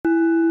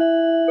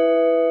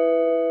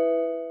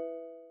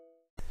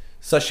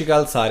ਸਤਿ ਸ਼੍ਰੀ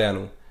ਅਕਾਲ ਸਾਰਿਆਂ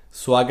ਨੂੰ।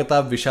 ਸਵਾਗਤ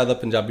ਆ ਵਿਸ਼ਾ ਦਾ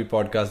ਪੰਜਾਬੀ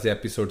ਪੋਡਕਾਸਟ ਦੇ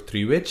ਐਪੀਸੋਡ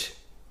 3 ਵਿੱਚ।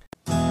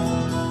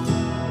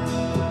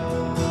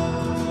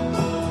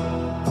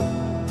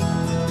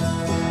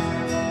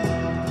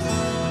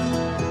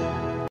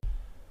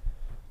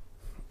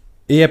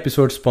 ਇਹ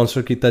ਐਪੀਸੋਡ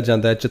ਸਪਾਂਸਰ ਕੀਤਾ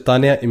ਜਾਂਦਾ ਹੈ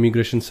ਚਤਾਨੀਆ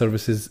ਇਮੀਗ੍ਰੇਸ਼ਨ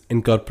ਸਰਵਿਸਿਜ਼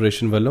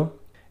ਇਨਕਾਰਪੋਰੇਸ਼ਨ ਵੱਲੋਂ।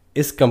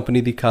 ਇਸ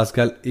ਕੰਪਨੀ ਦੀ ਖਾਸ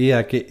ਗੱਲ ਇਹ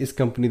ਆ ਕਿ ਇਸ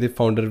ਕੰਪਨੀ ਦੇ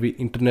ਫਾਊਂਡਰ ਵੀ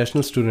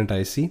ਇੰਟਰਨੈਸ਼ਨਲ ਸਟੂਡੈਂਟ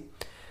ਆਏ ਸੀ।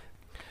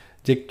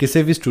 ਜੇ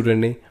ਕਿਸੇ ਵੀ ਸਟੂਡੈਂਟ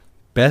ਨੇ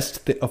ਬੈਸਟ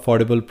ਅਤੇ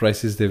ਅਫੋਰਡੇਬਲ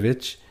ਪ੍ਰਾਈਸਿਸ ਦੇ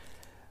ਵਿੱਚ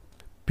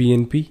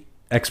PNP,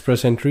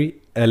 express entry,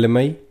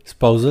 LMI,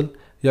 spousal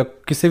ਜਾਂ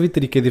ਕਿਸੇ ਵੀ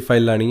ਤਰੀਕੇ ਦੀ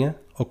ਫਾਈਲ ਲਾਣੀ ਆ,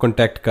 ਉਹ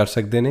ਕੰਟੈਕਟ ਕਰ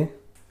ਸਕਦੇ ਨੇ।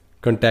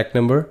 Contact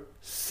number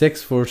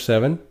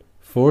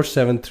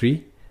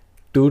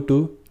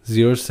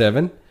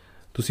 6474732207।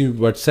 ਤੁਸੀਂ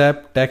WhatsApp,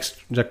 ਟੈਕਸਟ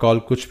ਜਾਂ ਕਾਲ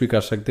ਕੁਛ ਵੀ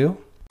ਕਰ ਸਕਦੇ ਹੋ।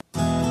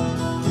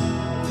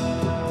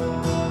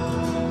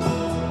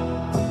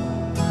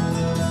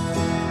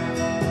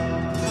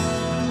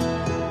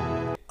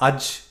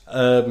 ਅੱਜ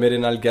ਮੇਰੇ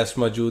ਨਾਲ ਗੈਸਟ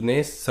ਮੌਜੂਦ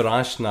ਨੇ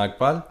ਸਰਾਂਸ਼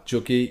ਨਾਗਪਾਲ, ਜੋ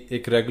ਕਿ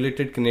ਇੱਕ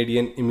ਰੈਗੂਲੇਟਡ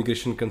ਕੈਨੇਡੀਅਨ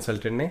ਇਮੀਗ੍ਰੇਸ਼ਨ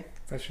ਕੰਸਲਟੈਂਟ ਨੇ।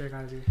 ਸਤਿ ਸ਼੍ਰੀ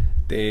ਅਕਾਲ ਜੀ।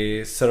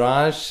 ਅਤੇ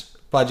ਸਰਾਂਸ਼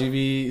ਭਾਜੀ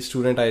ਵੀ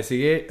ਸਟੂਡੈਂਟ ਆਏ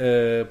ਸੀਗੇ।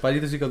 ਭਾਜੀ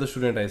ਤੁਸੀਂ ਕਦੋਂ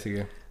ਸਟੂਡੈਂਟ ਆਏ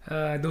ਸੀਗੇ?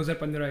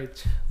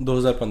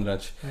 2015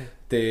 'ਚ।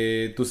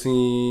 ਅਤੇ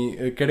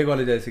ਤੁਸੀਂ ਕਿਹੜੇ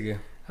ਕਾਲਜ ਆਏ ਸੀਗੇ?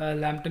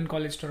 Lambton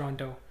college,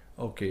 Toronto.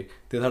 ਓਕੇ,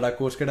 ਅਤੇ ਤੁਹਾਡਾ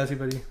ਕੋਰਸ ਕਿਹੜਾ ਸੀ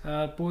ਭਾਜੀ?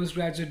 Post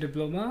graduate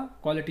diploma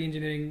quality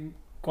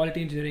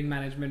engineering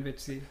management ਵਿੱਚ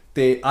ਸੀ।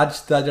 ਅਤੇ ਅੱਜ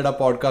ਦਾ ਜਿਹੜਾ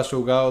ਪੋਡਕਾਸਟ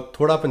ਹੋਊਗਾ ਉਹ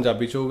ਥੋੜ੍ਹਾ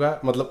ਪੰਜਾਬੀ 'ਚ ਹੋਊਗਾ,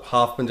 ਮਤਲਬ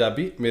ਹਾਫ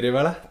ਪੰਜਾਬੀ ਮੇਰੇ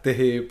ਵਾਲਾ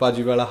ਅਤੇ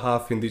ਭਾਜੀ ਵਾਲਾ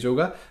ਹਾਫ ਹਿੰਦੀ 'ਚ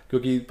ਹੋਊਗਾ,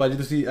 ਕਿਉਂਕਿ ਭਾਜੀ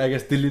ਤੁਸੀਂ ਆਈ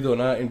ਗੈਸ ਦਿੱਲੀ ਤੋਂ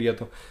ਨਾ, ਇੰਡੀਆ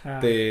ਤੋਂ,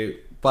 ਅਤੇ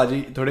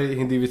ਭਾਜੀ ਥੋੜ੍ਹੇ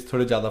ਹਿੰਦੀ ਵਿੱਚ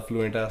ਥੋੜ੍ਹੇ ਜ਼ਿਆਦਾ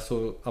ਫਲੂਐਂਟ ਆ।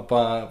 ਸੋ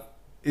ਆਪਾਂ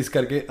ਇਸ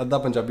ਕਰਕੇ ਅੱਧਾ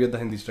ਪੰਜਾਬੀ ਅੱਧਾ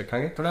ਹਿੰਦੀ 'ਚ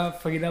ਰੱਖਾਂਗੇ। ਥੋੜ੍ਹਾ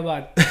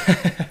ਫਰੀਦਾਬਾਦ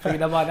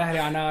ਹੈ,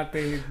 ਹਰਿਆਣਾ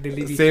ਅਤੇ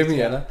ਦਿੱਲੀ ਦੀ ਸੇਮ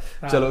ਹੀ ਹੈ ਨਾ।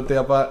 ਚਲੋ, ਅਤੇ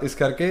ਆਪਾਂ ਇਸ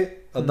ਕਰਕੇ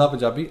ਅੱਧਾ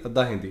ਪੰਜਾਬੀ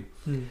ਅੱਧਾ ਹਿੰਦੀ।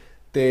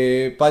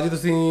 ਅਤੇ ਭਾਜੀ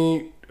ਤੁਸੀਂ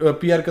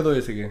PR ਕਦੋਂ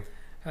ਹੋਏ ਸੀਗੇ?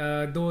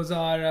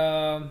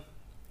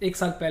 1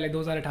 ਸਾਲ ਪਹਿਲੇ,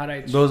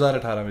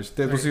 2018 ਵਿੱਚ।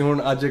 ਅਤੇ ਤੁਸੀਂ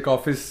ਹੁਣ ਅੱਜ ਇੱਕ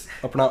ਆਫਿਸ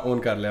ਆਪਣਾ ਓਨ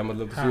ਕਰ ਲਿਆ,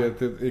 ਮਤਲਬ ਤੁਸੀਂ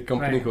ਇੱਥੇ ਇੱਕ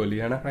ਕੰਪਨੀ ਖੋਲੀ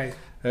ਹੈ ਨਾ।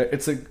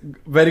 It's a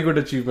very good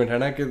achievement ਹੈ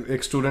ਨਾ, ਕਿ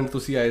ਇੱਕ ਸਟੂਡੈਂਟ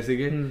ਤੁਸੀਂ ਆਏ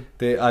ਸੀਗੇ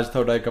ਅਤੇ ਅੱਜ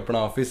ਤੁਹਾਡਾ ਇੱਕ ਆਪਣਾ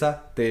ਆਫਿਸ ਆ।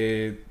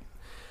 ਅਤੇ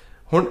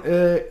ਹੁਣ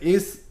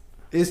ਇਸ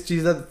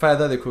ਚੀਜ਼ ਦਾ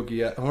ਫਾਇਦਾ ਦੇਖੋ ਕੀ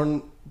ਆ। ਹੁਣ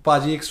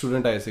ਭਾਜੀ ਇੱਕ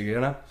ਸਟੂਡੈਂਟ ਆਏ ਸੀਗੇ ਹੈ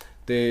ਨਾ,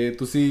 ਅਤੇ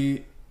ਤੁਸੀਂ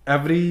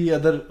ਐਵਰੀ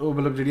ਅਦਰ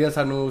ਮਤਲਬ ਜਿਹੜੀਆਂ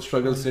ਸਾਨੂੰ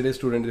ਸਟਰਗਲਸ ਜਿਹੜੇ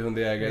ਸਟੂਡੈਂਟ ਦੇ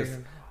ਹੁੰਦੇ ਹੈਗੇ,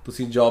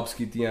 ਤੁਸੀਂ ਜੌਬਸ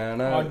ਕੀਤੀਆਂ ਹੈ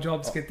ਨਾ। और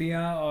जॉब्स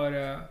ਕੀਤੀਆਂ और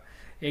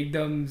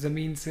एकदम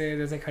ਜ਼ਮੀਨ ਸੇ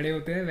ਜੈਸੇ ਖੜੇ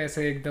ਹੋਤੇ ਹੈ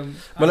ਵੈਸੇ एकदम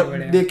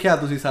ਮਤਲਬ ਦੇਖਿਆ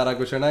ਤੁਸੀਂ ਸਾਰਾ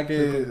ਕੁਛ ਹੈ ਨਾ, ਕਿ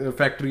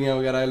ਫੈਕਟਰੀਆਂ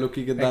ਵਗੈਰਾ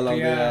ਲੋਕੀ ਕਿੱਦਾਂ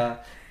ਲਾਉਂਦੇ ਆ,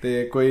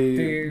 ਤੇ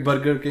ਕੋਈ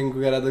ਬਰਗਰ ਕਿੰਗ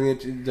ਵਗੈਰਾ ਦੀਆਂ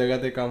ਜਗ੍ਹਾ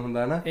ਤੇ ਕੰਮ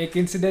ਹੁੰਦਾ ਹੈ ਨਾ। ਇੱਕ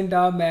ਇੰਸੀਡੈਂਟ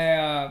ਆ,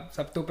 ਮੈਂ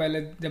ਸਭ ਤੋਂ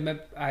ਪਹਿਲੇ जब मैं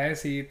आया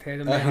सी थे,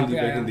 जब मैं यहाँ पे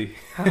आया,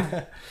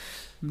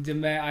 जब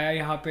मैं आया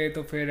यहाँ पे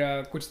तो फिर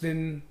कुछ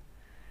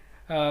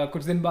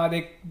दिन बाद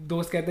एक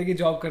दोस्त कहते कि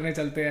जॉब करने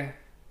चलते हैं।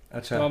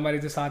 अच्छा। तो हमारे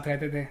जो साथ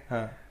रहते थे,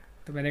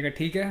 तो मैंने कहा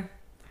ठीक है।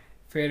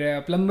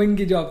 फिर प्लम्बिंग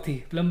की जॉब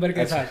थी, प्लम्बर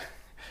के साथ।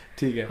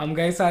 ठीक है। हम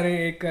गए सारे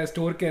एक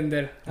स्टोर के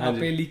अंदर, वहाँ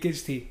पे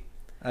लीकेज थी।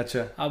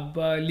 अच्छा। अब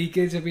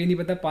लीकेज अब ये नहीं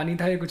पता पानी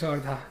था या कुछ और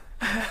था।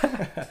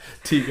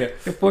 ठीक है।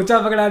 तो पोछा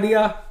पकड़ा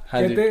दिया,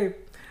 कहते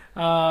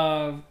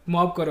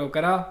मॉप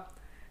करा।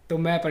 तो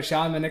मैं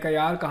परेशान, मैंने कहा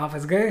यार कहाँ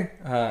फंस गए,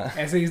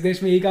 ऐसे इस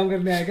देश में यही काम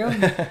करने आए क्या?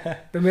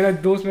 तो मेरा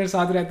दोस्त मेरे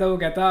साथ रहता, वो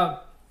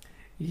कहता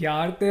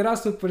यार तेरा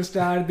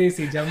सुपरस्टार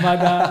देसी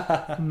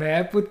जमादार,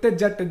 मैं पुत्त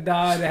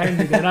जटदार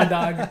रहन जरा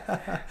दाग।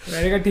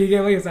 मैंने कहा ठीक है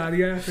भाई, हंसा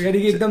दिया। यानी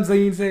कि एकदम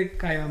सही से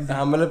कायम।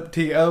 हाँ, मतलब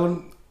ठीक है।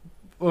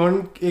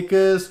 ਹੁਣ ਇੱਕ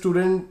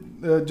ਸਟੂਡੈਂਟ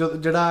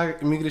ਜਿਹੜਾ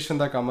ਇਮੀਗ੍ਰੇਸ਼ਨ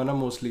ਦਾ ਕੰਮ ਹੈ ਨਾ,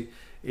 ਮੋਸਟਲੀ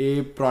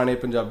ਇਹ ਪੁਰਾਣੇ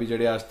ਪੰਜਾਬੀ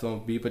ਜਿਹੜੇ ਅੱਜ ਤੋਂ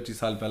 20-25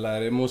 ਸਾਲ ਪਹਿਲਾਂ ਆ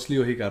ਰਹੇ, ਮੋਸਟਲੀ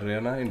ਉਹੀ ਕਰ ਰਹੇ ਆ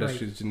ਨਾ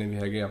ਇੰਡਸਟਰੀ 'ਚ ਜਿੰਨੇ ਵੀ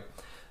ਹੈਗੇ ਆ।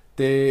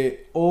 ਅਤੇ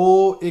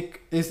ਉਹ ਇੱਕ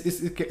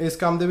ਇਸ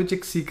ਕੰਮ ਦੇ ਵਿੱਚ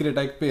ਇੱਕ ਸੀਕਰੇਟ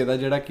ਆ, ਇੱਕ ਭੇਦ ਆ,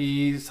 ਜਿਹੜਾ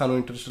ਕਿ ਸਾਨੂੰ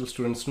ਇੰਟਰਨੈਸ਼ਨਲ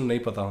ਸਟੂਡੈਂਟਸ ਨੂੰ ਨਹੀਂ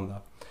ਪਤਾ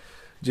ਹੁੰਦਾ।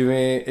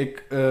 ਜਿਵੇਂ ਇੱਕ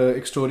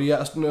ਸਟੋਰੀ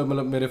ਆ,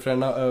 ਮਤਲਬ ਮੇਰੇ ਫਰੈਂਡ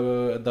ਨਾਲ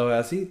ਇੱਦਾਂ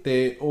ਹੋਇਆ ਸੀ,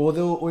 ਅਤੇ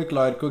ਉਹ ਇੱਕ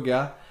ਲਾਇਰ ਕੋਲ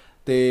ਗਿਆ,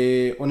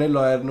 ਅਤੇ ਉਹਨੇ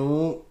ਲਾਇਰ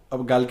ਨੂੰ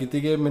ਗੱਲ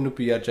ਕੀਤੀ ਕਿ ਮੈਨੂੰ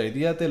PR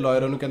ਚਾਹੀਦੀ ਆ, ਅਤੇ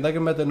ਲਾਇਰ ਉਹਨੂੰ ਕਹਿੰਦਾ ਕਿ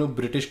ਮੈਂ ਤੈਨੂੰ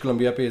ਬ੍ਰਿਟਿਸ਼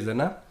ਕੋਲੰਬੀਆ ਭੇਜ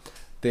ਦੇਣਾ,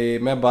 ਅਤੇ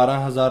ਮੈਂ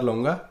 12,000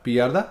 ਲਊਂਗਾ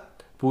PR ਦਾ,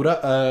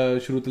 ਪੂਰਾ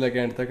ਸ਼ੁਰੂ ਤੋਂ ਲੈ ਕੇ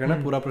ਐਂਡ ਤੱਕ ਹੈ ਨਾ,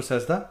 ਪੂਰਾ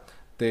ਪ੍ਰੋਸੈਸ ਦਾ।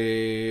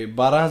 ਅਤੇ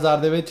 12,000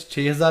 ਦੇ ਵਿੱਚ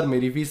 6,000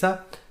 ਮੇਰੀ ਫੀਸ ਆ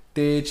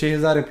ਅਤੇ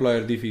 6,000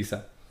 ਇੰਪਲੋਇਰ ਦੀ ਫੀਸ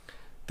ਆ।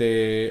 ਅਤੇ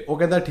ਉਹ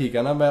ਕਹਿੰਦਾ ਠੀਕ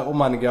ਹੈ ਨਾ, ਮੈਂ ਉਹ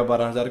ਮੰਨ ਗਿਆ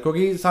 12,000,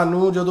 ਕਿਉਂਕਿ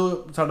ਸਾਨੂੰ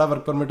ਜਦੋਂ ਸਾਡਾ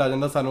ਵਰਕ ਪਰਮਿਟ ਆ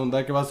ਜਾਂਦਾ, ਸਾਨੂੰ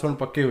ਹੁੰਦਾ ਕਿ ਬਸ ਹੁਣ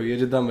ਪੱਕੇ ਹੋਈਏ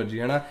जितना मर्जी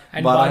है ना।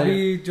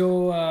 बाकी जो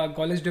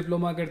कॉलेज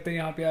डिप्लोमा करते हैं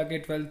यहाँ पे आके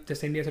 12th,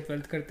 जैसे इंडिया से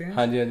 12th करते हैं,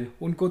 हाँ जी,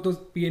 उनको तो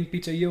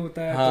PNP चाहिए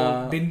होता है। हाँ, तो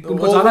दिन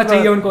उनको ज़्यादा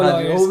चाहिए, उनको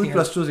वो भी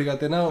 +2 ਸੀਗਾ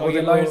ਤੇ ਨਾ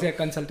ਉਹਦੇ ਲਾਇਰਸ ਜਾਂ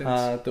ਕੰਸਲਟੈਂਟਸ।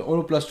 ਹਾਂ, ਤੇ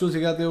ਉਹਨੂੰ +2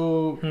 ਸੀਗਾ, ਤੇ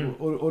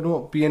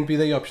ਉਹਨੂੰ PNP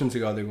ਦਾ ਹੀ ਆਪਸ਼ਨ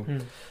ਸੀਗਾ ਉਹਦੇ ਕੋਲ।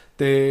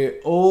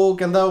 ਅਤੇ ਉਹ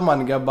ਕਹਿੰਦਾ ਉਹ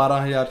ਮੰਨ ਗਿਆ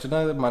 12,000 'ਚ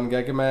ਨਾ, ਮੰਨ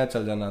ਗਿਆ ਕਿ ਮੈਂ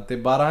ਚੱਲ ਜਾਣਾ। ਅਤੇ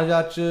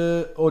 12,000 'ਚ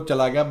ਉਹ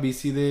ਚਲਾ ਗਿਆ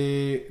BC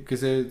ਦੇ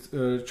ਕਿਸੇ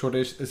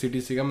ਛੋਟੇ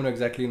ਸਿਟੀ ਸੀਗਾ, ਮੈਨੂੰ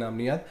ਐਗਜ਼ੈਕਟਲੀ ਨਾਮ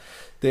ਨਹੀਂ ਯਾਦ।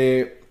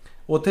 ਅਤੇ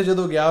ਉੱਥੇ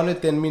ਜਦੋਂ ਗਿਆ, ਉਹਨੇ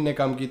 3 ਮਹੀਨੇ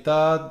ਕੰਮ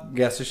ਕੀਤਾ,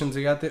 ਗੈਸ ਸਟੇਸ਼ਨ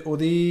ਸੀਗਾ, ਅਤੇ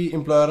ਉਹਦੀ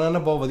ਇੰਪਲੋਇਰ ਨਾਲ ਨਾ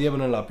ਬਹੁਤ ਵਧੀਆ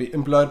ਬਣਨ ਲੱਗ ਪਈ।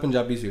 ਇੰਪਲੋਇਰ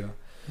ਪੰਜਾਬੀ ਸੀਗਾ,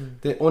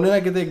 ਅਤੇ ਉਹਨੇ ਨਾ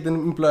ਕਿਤੇ ਇੱਕ ਦਿਨ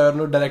ਇੰਪਲੋਇਰ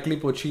ਨੂੰ ਡਾਇਰੈਕਟਲੀ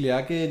ਪੁੱਛ ਹੀ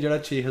ਲਿਆ ਕਿ ਜਿਹੜਾ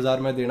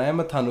 6,000 ਮੈਂ ਦੇਣਾ ਹੈ,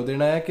 ਮੈਂ ਤੁਹਾਨੂੰ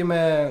ਦੇਣਾ ਹੈ ਕਿ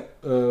ਮੈਂ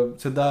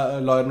ਸਿੱਧਾ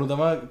ਲਾਇਰ ਨੂੰ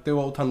ਦੇਵਾਂ ਅਤੇ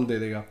ਉਹ ਤੁਹਾਨੂੰ ਦੇ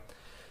ਦੇਗਾ।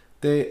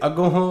 ਅਤੇ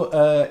ਅੱਗੋਂ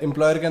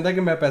ਇੰਪਲੋਇਰ ਕਹਿੰਦਾ ਕਿ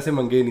ਮੈਂ ਪੈਸੇ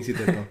ਮੰਗੇ ਨਹੀਂ ਸੀ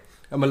ਤੇਰੇ ਤੋਂ।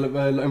 ਮਤਲਬ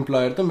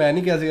EMPLOYER ਤੋਂ ਮੈਂ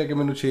ਨਹੀਂ ਕਿਹਾ ਸੀਗਾ ਕਿ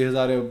ਮੈਨੂੰ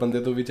 6000 ਬੰਦੇ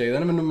ਤੋਂ ਵੀ ਚਾਹੀਦਾ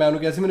ਨਾ, ਮੈਂ ਉਹਨੂੰ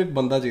ਕਿਹਾ ਸੀ ਮੈਨੂੰ ਇੱਕ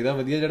ਬੰਦਾ ਚਾਹੀਦਾ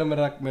ਵਧੀਆ ਜਿਹੜਾ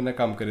ਮੇਰੇ ਨਾਲ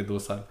ਕੰਮ ਕਰੇ 2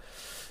 ਸਾਲ।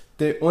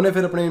 ਤੇ ਉਹਨੇ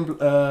ਫਿਰ ਆਪਣੇ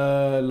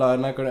ਲਾਇਰ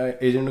ਨਾਲ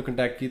ਏਜੰਟ ਨੂੰ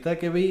ਕੰਟੈਕਟ ਕੀਤਾ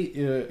ਕਿ ਬਈ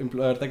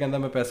EMPLOYER ਤਾਂ ਕਹਿੰਦਾ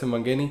ਮੈਂ ਪੈਸੇ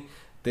ਮੰਗੇ ਨਹੀਂ।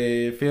 ਤੇ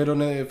ਫਿਰ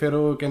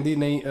ਉਹ ਕਹਿੰਦੀ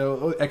ਨਹੀਂ,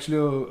 ਐਕਚੁਅਲੀ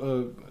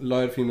ਉਹ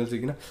ਲਾਇਰ ਫੀਮੇਲ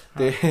ਸੀਗੀ ਨਾ,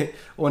 ਤੇ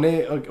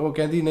ਉਹ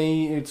ਕਹਿੰਦੀ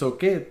ਨਹੀਂ ਇਟਸ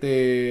ਓਕੇ। ਤੇ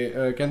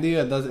ਕਹਿੰਦੀ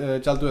ਇੱਦਾਂ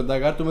ਚੱਲ ਤੂੰ ਇੱਦਾਂ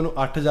ਕਰ, ਤੂੰ ਮੈਨੂੰ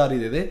 8000 ਹੀ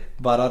ਦੇ ਦੇ,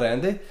 12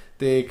 ਰਹਿਣ ਦੇ,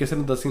 ਤੇ ਕਿਸੇ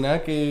ਨੂੰ ਦੱਸੀ ਨਾ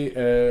ਕਿ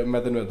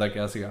ਮੈਂ ਤੈਨੂੰ ਇੱਦਾਂ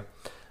ਕਿਹਾ ਸੀਗਾ।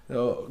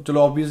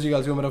 ਚਲੋ ਓਬਵੀਅਸ ਜੀ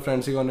ਗੱਲ ਸੀ, ਉਹ ਮੇਰਾ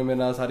ਫਰੈਂਡ ਸੀਗਾ, ਉਹਨੇ ਮੇਰੇ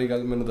ਨਾਲ ਸਾਰੀ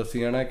ਗੱਲ ਮੈਨੂੰ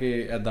ਦੱਸੀ ਹੈ ਨਾ ਕਿ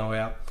ਇੱਦਾਂ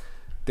ਹੋਇਆ।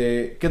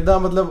 ਤੇ ਕਿੱਦਾਂ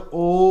ਮਤਲਬ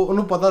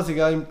ਉਹਨੂੰ ਪਤਾ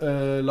ਸੀਗਾ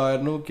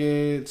ਲਾਇਰ ਨੂੰ ਕਿ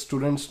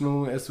ਸਟੂਡੈਂਟਸ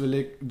ਨੂੰ ਇਸ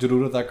ਵੇਲੇ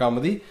ਜ਼ਰੂਰਤ ਆ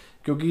ਕੰਮ ਦੀ,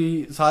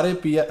 ਕਿਉਂਕਿ ਸਾਰੇ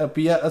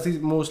PR ਅਸੀਂ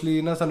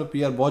ਮੋਸਟਲੀ ਨਾ ਸਾਨੂੰ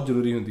PR ਬਹੁਤ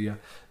ਜ਼ਰੂਰੀ ਹੁੰਦੀ ਆ।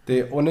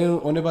 ਤੇ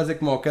ਉਹਨੇ ਬਸ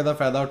ਇੱਕ ਮੌਕੇ ਦਾ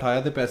ਫਾਇਦਾ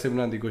ਉਠਾਇਆ ਤੇ ਪੈਸੇ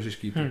ਬਣਾਉਣ ਦੀ ਕੋਸ਼ਿਸ਼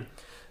ਕੀਤੀ।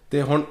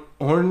 ਤੇ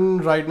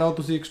ਹੁਣ ਰਾਈਟ ਨਾਓ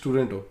ਤੁਸੀਂ ਇੱਕ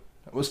ਸਟੂਡੈਂਟ ਹੋ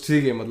ਉਸ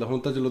ਸੀਗੇ, ਮਤਲਬ ਹੁਣ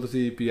ਤਾਂ ਚਲੋ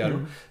ਤੁਸੀਂ PR ਹੋ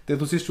ਤੇ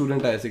ਤੁਸੀਂ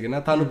ਸਟੂਡੈਂਟ ਆਏ ਸੀਗੇ ਨਾ,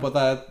 ਤੁਹਾਨੂੰ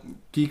ਪਤਾ ਹੈ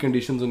ਕੀ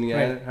ਕੰਡੀਸ਼ਨਸ ਹੁੰਦੀਆਂ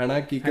ਹੈ ਨਾ,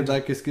 ਕਿ ਕਿੱਦਾਂ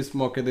ਕਿਸ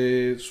ਮੌਕੇ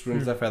ਦੇ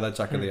ਸਟੂਡੈਂਟਸ ਦਾ ਫਾਇਦਾ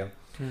ਚੱਕਦੇ ਆ।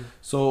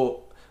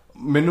 ਸੋ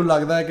ਮੈਨੂੰ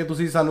ਲੱਗਦਾ ਹੈ ਕਿ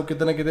ਤੁਸੀਂ ਸਾਨੂੰ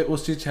ਕਿਤੇ ਨਾ ਕਿਤੇ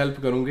ਉਸ ਚੀਜ਼ 'ਚ ਹੈਲਪ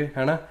ਕਰੋਗੇ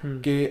ਹੈ ਨਾ,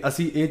 ਕਿ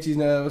ਅਸੀਂ ਇਹ ਚੀਜ਼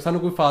ਸਾਨੂੰ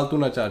ਕੋਈ ਫਾਲਤੂ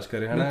ਨਾ ਚਾਰਜ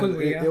ਕਰੇ ਹੈ ਨਾ।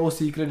 ਉਹ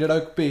ਸੀਕ੍ਰੇਟ ਜਿਹੜਾ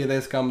ਇੱਕ ਭੇਦ ਹੈ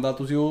ਇਸ ਕੰਮ ਦਾ,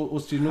 ਤੁਸੀਂ ਉਹ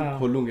ਉਸ ਚੀਜ਼ ਨੂੰ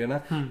ਖੋਲੋਗੇ ਨਾ।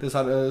 ਤੇ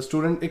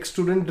ਇੱਕ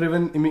ਸਟੂਡੈਂਟ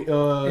ਡਰਿਵਨ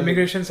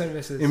ਇਮੀਗ੍ਰੇਸ਼ਨ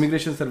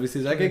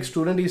ਸਰਵਿਸਿਜ਼ ਹੈ ਕਿ ਇੱਕ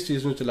ਸਟੂਡੈਂਟ ਇਸ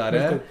ਚੀਜ਼ ਨੂੰ ਚਲਾ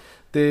ਰਿਹਾ ਹੈ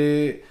ਤੇ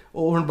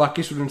ਉਹ ਹੁਣ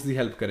ਬਾਕੀ ਸਟੂਡੈਂਟਸ ਦੀ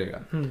ਹੈਲਪ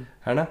ਕਰੇਗਾ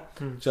ਹੈ ਨਾ।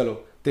 ਚਲੋ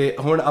ਤੇ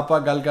ਹੁਣ ਆਪਾਂ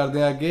ਗੱਲ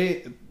ਕਰਦੇ ਹਾਂ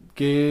ਅੱਗੇ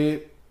ਕਿ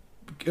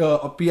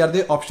PR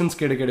ਦੇ ਆਪਸ਼ਨਸ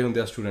ਕਿਹੜੇ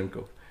ਹੁੰਦੇ ਆ ਸਟੂਡੈਂਟ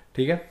ਕੋਲ,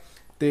 ਠੀਕ ਹੈ।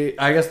 ਤੇ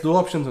ਆਈ ਗੈਸ 2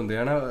 ਆਪਸ਼ਨਸ ਹੁੰਦੇ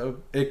ਆ ਨਾ,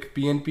 ਇੱਕ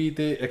PNP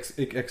ਤੇ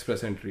ਇੱਕ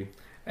ਐਕਸਪ੍ਰੈਸ ਐਂਟਰੀ।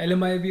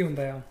 LMI ਵੀ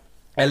ਹੁੰਦਾ ਆ।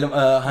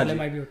 ਹਾਂਜੀ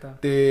LMI ਵੀ ਹੁੰਦਾ।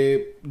 ਤੇ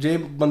ਜੇ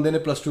ਬੰਦੇ ਨੇ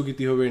 +2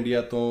 ਕੀਤੀ ਹੋਵੇ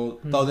ਇੰਡੀਆ ਤੋਂ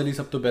ਤਾਂ ਉਹਦੇ ਲਈ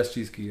ਸਭ ਤੋਂ ਬੈਸਟ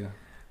ਚੀਜ਼ ਕੀ ਆ?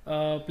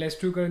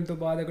 +2 करने तो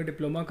बाद अगर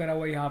डिप्लोमा करा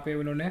हुआ यहाँ पे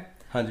उन्होंने,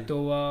 हाँ जी, तो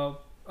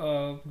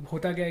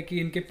होता क्या है कि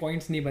इनके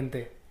पॉइंट्स नहीं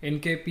बनते।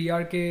 इनके PR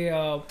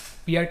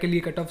के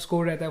लिए कट ऑफ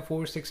स्कोर रहता है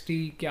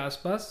 460 के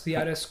आसपास।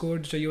 CRS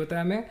स्कोर चाहिए होता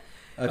है हमें।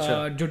 अच्छा।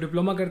 जो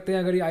डिप्लोमा करते हैं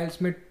अगर ये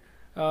IELTS में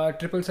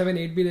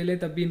 777-8 भी ले ले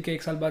तब भी इनके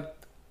 1 साल बाद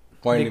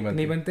पॉइंट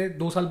नहीं बनते,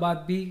 2 साल बाद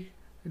भी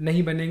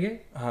नहीं बनेंगे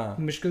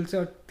मुश्किल से,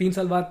 और 3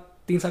 साल बाद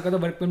 3 साल का तो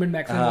वर्क परमिट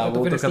मैक्सिमम होता है,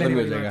 तो फिर खत्म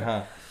हो जाएगा।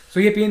 सो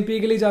ये PNP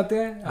के लिए जाते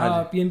हैं।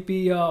 PNP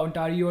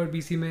ओंटारियो और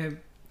BC में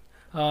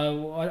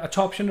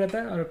अच्छा ऑप्शन रहता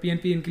है, और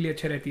PNP इनके लिए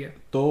अच्छे रहती है।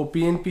 तो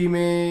PNP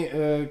में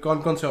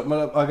कौन कौन से,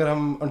 मतलब अगर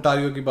हम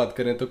ओंटारियो की बात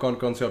करें तो कौन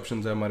कौन से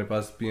ऑप्शंस है हमारे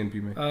पास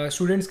PNP में?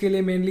 स्टूडेंट्स के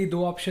लिए मेनली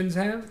 2 ऑप्शंस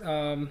हैं।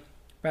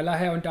 पहला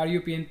है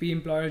Ontario PNP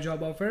employer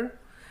job offer,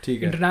 ठीक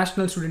है,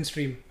 इंटरनेशनल स्टूडेंट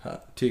स्ट्रीम। हाँ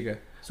ठीक है।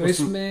 तो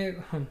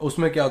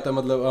उसमें क्या होता है,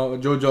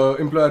 मतलब जो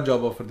एम्प्लॉयर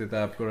जॉब ऑफर देता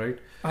है आपको,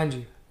 राइट? हाँ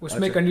जी।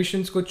 उसमें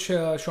कंडीशंस कुछ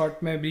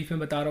शॉर्ट में ब्रीफ में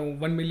बता रहा हूँ।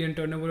 1 मिलियन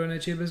टर्नओवर होना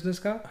चाहिए बिजनेस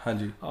का। हाँ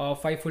जी।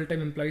 5 फुल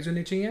टाइम एम्प्लॉइज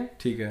होने चाहिए,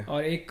 ठीक है।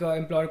 और एक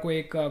एम्प्लॉयर को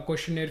एक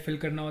क्वेश्चनर फिल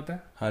करना होता है।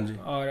 हाँ जी।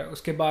 और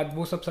उसके बाद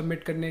वो सब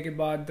सबमिट करने के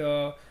बाद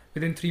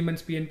विदिन 3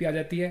 मंथ्स PNP आ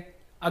जाती है,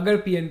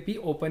 अगर PNP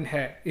ओपन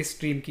है इस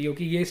स्ट्रीम की,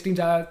 क्योंकि ये स्ट्रीम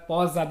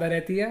बहुत ज़्यादा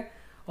रहती है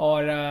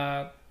और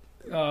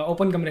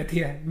ओपन कम रहती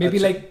है। मे बी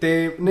लाइक ਤੇ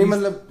ਨਹੀਂ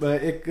ਮਤਲਬ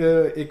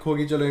ਇੱਕ ਹੋ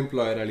ਗਈ ਚਲੋ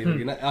EMPLOYER ਵਾਲੀ ਹੋ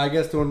ਗਈ ਨਾ। ਆਈ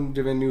ਗੈਸ ਹੁਣ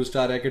ਜਿਵੇਂ ਨਿਊਜ਼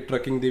ਸਟਾਰ ਹੈ ਕਿ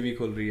ਟਰੱਕਿੰਗ ਦੀ ਵੀ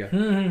ਖੁੱਲ ਰਹੀ ਆ,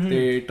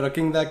 ਤੇ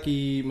ਟਰੱਕਿੰਗ ਦਾ ਕੀ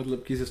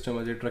ਮਤਲਬ ਕੀ ਸਿਸਟਮ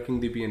ਹੈ ਜੇ ਟਰੱਕਿੰਗ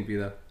ਦੀ PNP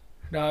ਦਾ?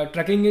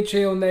 ਟਰੱਕਿੰਗ ਵਿੱਚ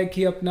ਇਹ ਹੁੰਦਾ ਹੈ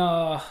ਕਿ ਆਪਣਾ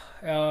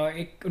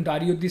एक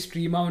ओंटारियो दी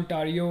स्ट्रीम है,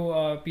 Ontario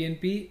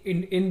PNP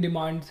in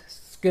demand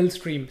skill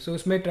stream. So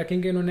उसमें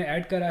ट्रैकिंग के इन्होंने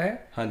ऐड करा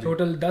है।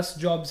 टोटल 10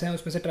 जॉब्स हैं,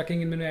 उसमें से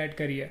ट्रैकिंग इन्होंने ऐड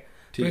करी है।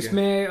 तो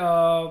इसमें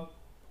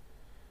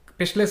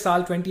पिछले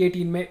साल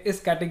 2018 में इस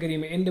कैटेगरी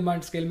में इन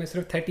डिमांड स्केल में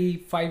सिर्फ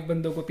 35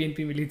 बंदों को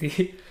PNP मिली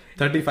थी।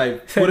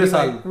 35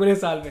 पूरे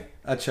साल में?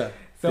 अच्छा।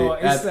 तो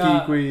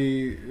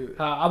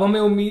अब हमें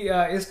उम्मीद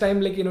इस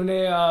टाइम लेकिन इन्होंने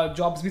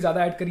जॉब्स भी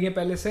ज़्यादा ऐड करी हैं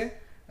पहले से।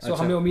 सो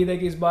हमें उम्मीद है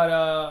कि इस बार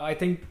I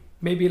think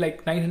maybe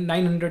like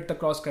 900 तक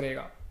क्रॉस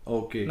करेगा।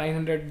 ओके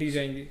 900 दी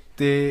जाएंगी।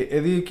 ਤੇ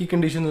ਇਹਦੀ ਕੀ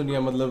ਕੰਡੀਸ਼ਨਸ ਹੁੰਦੀਆਂ,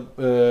 ਮਤਲਬ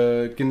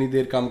ਕਿੰਨੀ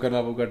ਦੇਰ ਕੰਮ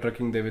ਕਰਨਾ ਪਊਗਾ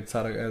ਟਰੱਕਿੰਗ ਦੇ ਵਿੱਚ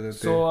ਸਾਰਾ?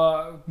 सो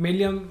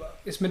मेनली हम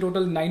इसमें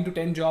टोटल 9 to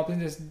 10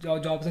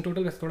 जॉब्स हैं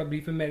टोटल। वैसे थोड़ा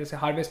ब्रीफ में जैसे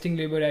harvesting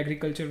labour,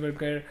 agriculture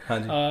worker,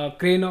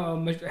 crane,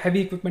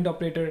 heavy equipment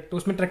operator, तो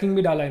उसमें ट्रैकिंग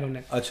भी डाला है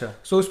इन्होंने। अच्छा।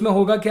 सो उसमें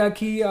होगा क्या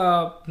कि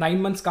 9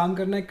 मंथ्स काम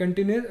करना है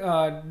कंटिन्यूस,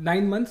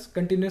 9 मंथ्स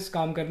कंटिन्यूस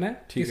काम करना है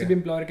किसी भी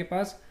एम्प्लॉयर के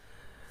पास,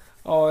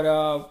 और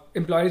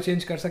एम्प्लॉयर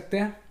चेंज कर सकते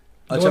हैं।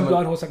 अच्छा, 2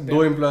 एम्प्लॉयर हो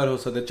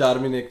सकते हैं 4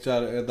 महीने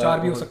 4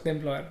 भी हो सकते हैं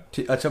एम्प्लॉयर।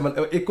 ठीक। अच्छा,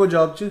 मतलब एक को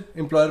जॉब च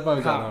एम्प्लॉयर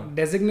पावे जाना। हाँ,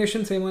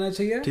 डेजिग्नेशन सेम होना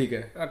चाहिए, ठीक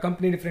है।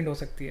 कंपनी डिफरेंट हो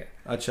सकती है।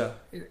 अच्छा।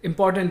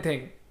 इंपॉर्टेंट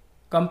थिंग,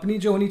 कंपनी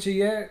जो होनी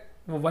चाहिए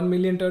वो 1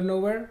 मिलियन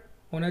टर्नओवर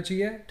होना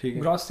चाहिए,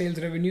 gross sales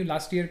revenue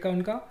last year का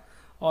उनका,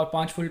 और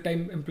 5 फुल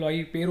टाइम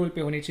एम्प्लॉय पेरोल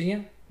पे होने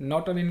चाहिए,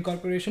 नॉट ऑन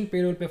इनकॉर्पोरेशन,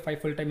 पेरोल पे 5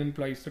 फुल टाइम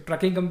एम्प्लॉइज। तो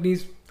ट्रकिंग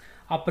कंपनीज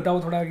आप बताओ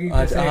थोड़ा कि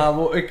अच्छा। हाँ,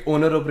 वो एक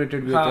ओनर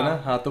ऑपरेटेड भी होते हैं ना।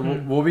 हाँ, तो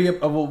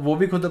वो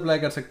भी खुद अप्लाई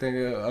कर सकते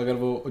हैं अगर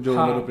वो जो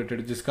ओनर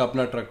ऑपरेटेड जिसका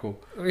अपना ट्रक हो।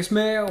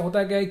 इसमें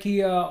होता क्या है कि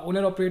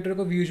ओनर ऑपरेटर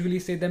को we usually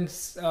say them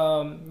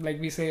like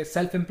we say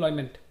self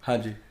employment. हाँ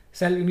जी।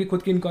 सेल्फ, इनकी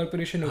खुद की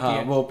इनकॉर्पोरेशन होती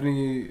है, वो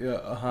अपनी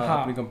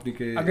अपनी कंपनी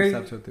के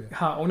हिसाब से होते हैं।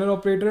 हाँ, ओनर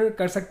ऑपरेटर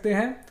कर सकते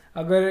हैं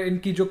अगर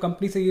इनकी जो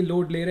कंपनी से ये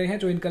लोड ले रहे हैं,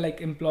 जो इनका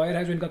लाइक एम्प्लॉयर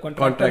है, जो इनका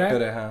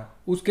कॉन्ट्रैक्टर है,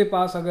 हाँ, उसके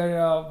पास अगर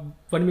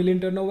 1 मिलियन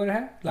टर्नओवर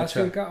है लास्ट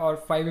ईयर का और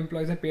 5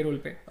 एम्प्लॉयज हैं पेरोल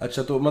पे।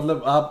 अच्छा, तो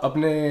मतलब आप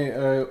अपने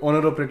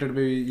ओनर ऑपरेटर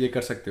पे ये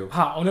कर सकते हो?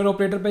 हाँ, ओनर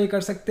ऑपरेटर पे ये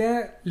कर सकते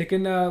हैं,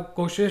 लेकिन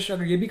कोशिश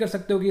अगर ये भी कर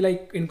सकते हो कि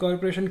लाइक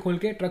इनकॉर्पोरेशन खोल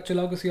के ट्रक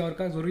चलाओ किसी और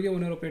का, जरूरी है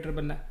ओनर ऑपरेटर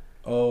बनना है।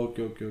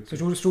 Okay okay okay.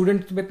 तो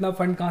स्टूडेंट में इतना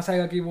फंड कहाँ से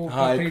आएगा कि वो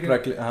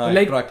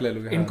ट्रक ले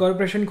लोगे?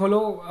 इनकॉर्पोरेशन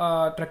खोलो,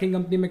 ट्रकिंग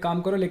कंपनी में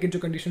काम करो, लेकिन जो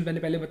कंडीशन मैंने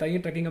पहले बताई है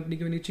ट्रकिंग कंपनी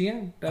की होनी चाहिए,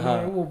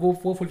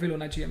 वो फुलफिल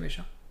होना चाहिए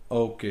हमेशा।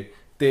 ओके।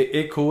 ਤੇ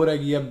ਇੱਕ ਹੋਰ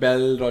ਹੈਗੀ ਆ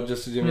ਬੈਲ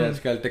ਰੋਜਰਸ, ਜਿਵੇਂ ਅੱਜ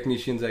ਕੱਲ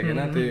ਟੈਕਨੀਸ਼ੀਅਨਸ ਹੈਗੇ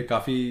ਨਾ, ਤੇ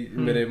ਕਾਫੀ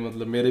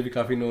ਮੇਰੇ ਵੀ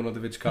ਕਾਫੀ ਨੋਨ ਉਹਦੇ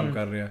ਵਿੱਚ ਕੰਮ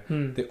ਕਰ ਰਿਹਾ,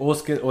 ਤੇ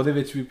ਉਹਦੇ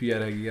ਵਿੱਚ ਵੀ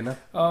ਪੀਆਰ ਹੈਗੀ ਹੈ ਨਾ?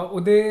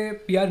 ਉਹਦੇ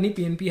ਪੀਆਰ ਨਹੀਂ,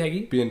 ਪੀਐਨਪੀ ਹੈਗੀ,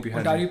 ਪੀਐਨਪੀ,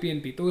 ओंटारियो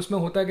पीएनपी। तो उसमें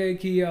होता क्या है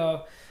कि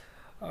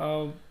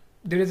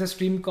there is a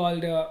stream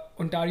called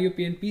Ontario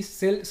PNP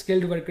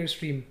skilled worker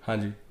stream। हाँ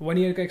जी। 1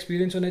 ईयर का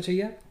एक्सपीरियंस होना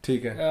चाहिए,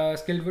 ठीक है।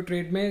 स्किल्ड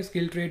ट्रेड में,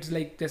 स्किल्ड ट्रेड्स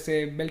लाइक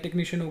जैसे बेल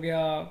टेक्नीशियन हो गया,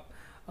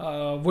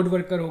 वुड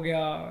वर्कर हो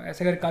गया,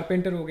 ऐसे करके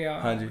कारपेंटर हो गया,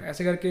 हाँ,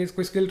 ऐसे करके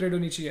कोई स्किल ट्रेड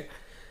होनी चाहिए।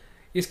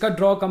 इसका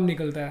ड्रॉ कम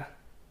निकलता है।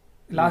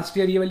 लास्ट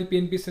ईयर ये वाली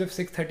पीएनपी सिर्फ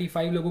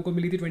 635 लोगों को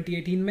मिली थी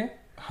 2018 में,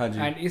 हाँ जी।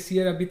 एंड इस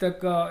ईयर अभी तक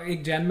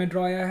एक जैन में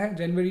ड्रॉ आया है,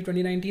 जनवरी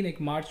 2019,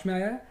 एक मार्च में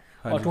आया है,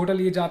 हाँ, और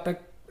टोटल ये जहाँ तक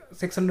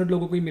 600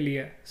 लोगों को ही मिली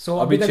है। सो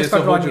अभी तक इसका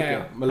ड्रॉ नहीं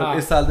आया, मतलब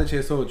इस साल तो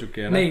 600 हो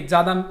चुके हैं, नहीं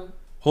ज्यादा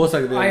हो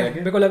सकते हैं।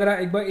 मेरे को लग रहा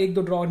है एक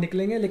दो ड्रॉ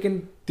निकलेंगे, लेकिन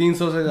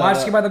 300 से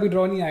मार्च के बाद अभी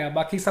ड्रॉ नहीं आया।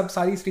 बाकी सब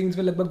सारी स्ट्रीम्स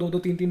में लगभग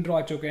 2-3 ड्रॉ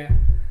आ चुके हैं।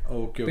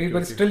 ओके,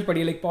 तो स्टिल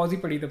पड़ी, लाइक पॉज ही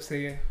पड़ी तब से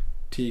ये,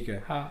 ठीक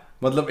है। हाँ,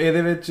 मतलब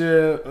ਇਹਦੇ ਵਿੱਚ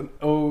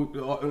ਉਹ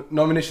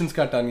ਨੋਮੀਨੇਸ਼ਨਸ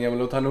ਘੱਟ ਆਣੀਆਂ,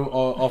 मतलब ਤੁਹਾਨੂੰ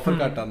ਆਫਰ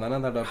ਘੱਟ ਆਂਦਾ ਨਾ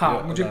ਤੁਹਾਡਾ?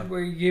 हाँ, मुझे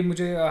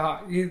हाँ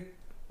ये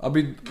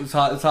अभी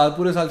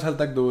पूरे साल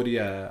तक 2 ही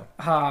आया।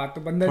 हाँ,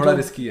 तो बंदा थोड़ा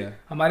रिस्की है।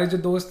 हमारे जो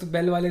दोस्त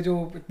बेल वाले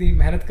जो इतनी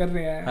मेहनत कर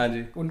रहे हैं, हाँ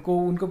जी,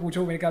 उनको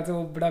पूछो, मेरे ख्याल से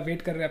वो बड़ा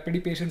वेट कर रहे हैं, बड़ी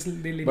पेशेंस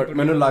ले ली। बट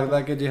ਮੈਨੂੰ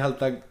ਲੱਗਦਾ ਕਿ ਜੇ ਹਾਲ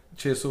ਤੱਕ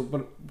 600 ਪਰ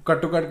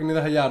ਘੱਟੋ ਘੱਟ ਕਿੰਨੇ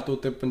ਦਾ 1000 ਤੋਂ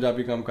ਉੱਤੇ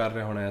ਪੰਜਾਬੀ ਕੰਮ ਕਰ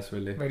ਰਹੇ ਹੋਣਾ ਇਸ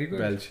ਵੇਲੇ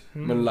ਬੈਲ 'ਚ,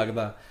 ਮੈਨੂੰ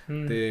ਲੱਗਦਾ।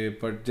 ਤੇ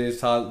ਪਰ ਜੇ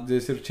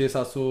ਸਿਰਫ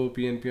 600-700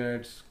 PNP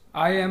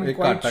I am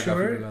quite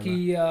sure कि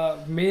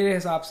मेरे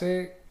हिसाब से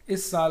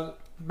इस साल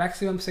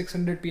मैक्सिमम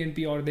 600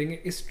 पीएनपी और देंगे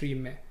इस स्ट्रीम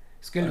में,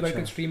 skilled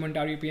worker stream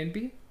Ontario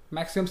PNP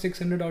maximum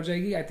 600 और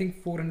जाएगी। आई थिंक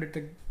 400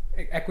 तक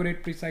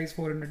एक्यूरेट प्रिसाइज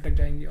 400 तक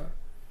जाएंगी। और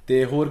ਤੇ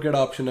ਹੋਰ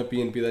ਕਿਹੜਾ ਆਪਸ਼ਨ ਹੈ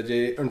ਪੀਐਨਪੀ ਦਾ?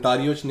 ਜੇ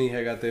ओंटारियो ਚ ਨਹੀਂ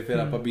ਹੈਗਾ ਤੇ ਫਿਰ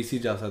ਆਪਾਂ BC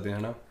ਜਾ ਸਕਦੇ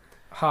ਹਾਂ ਨਾ?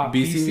 ਹਾਂ,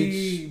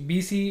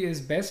 BC is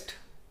best,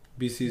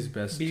 BC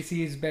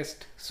is best.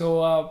 सो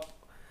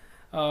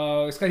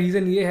इसका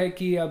रीज़न ये है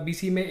कि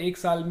BC में एक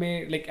साल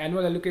में लाइक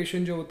एनुअल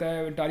एलोकेशन जो होता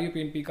है ओंटारियो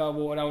पीएनपी का,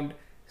 वो अराउंड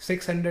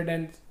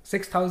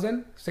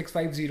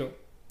 606,650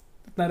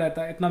 इतना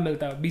रहता है, इतना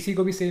मिलता है। BC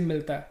को भी सेम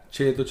मिलता है,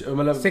 6 तो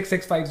मतलब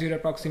 6650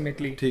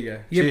 अप्रॉक्सीमेटली, ठीक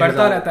है। ये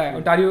बढ़ता रहता है।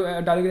 ओंटारियो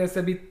की वजह से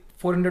अभी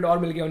 400 और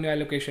मिल गया उन्हें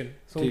एलोकेशन,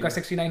 सो उनका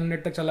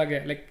 6900 तक चला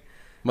गया। लाइक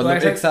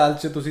मतलब एक साल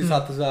ਚ ਤੁਸੀਂ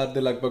 7000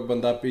 ਦੇ ਲਗਭਗ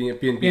ਬੰਦਾ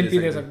पीएनपी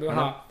दे सकते हो।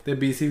 हाँ, तो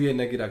BC भी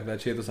इतना की रखता है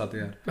 6 तो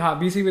 7000। हाँ,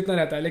 BC भी इतना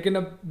रहता है। लेकिन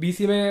अब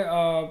BC में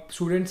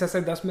स्टूडेंट्स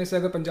ऐसे 10 में से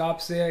अगर पंजाब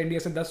से या इंडिया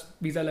से 10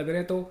 वीजा लग रहे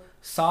हैं तो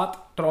 7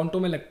 टोरंटो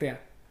में लगते हैं।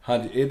 हाँ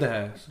जी, ये तो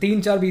है।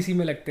 3-4 BC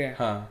में लगते हैं।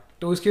 हाँ,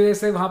 तो उसकी वजह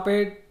से वहाँ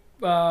पे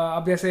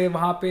अब जैसे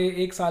वहाँ पे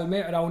एक साल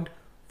में अराउंड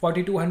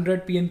 4200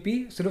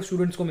 पीएनपी सिर्फ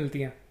स्टूडेंट्स को मिलती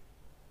हैं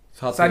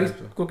सारी,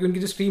 क्योंकि उनकी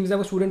जो स्ट्रीम्स है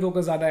वो स्टूडेंट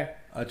फोकस ज्यादा है।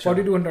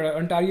 4200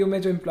 ओंटारियो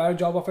में जो एम्प्लॉयर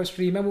जॉब ऑफर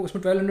स्ट्रीम है वो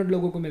उसमें 1200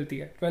 लोगों को मिलती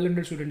है,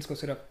 1200 स्टूडेंट्स को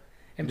सिर्फ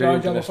employer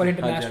job offer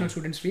international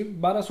student stream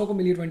 1200 को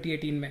मिली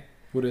 2018 में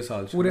पूरे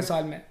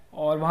साल में।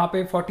 और वहाँ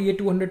पे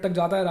 48-200 तक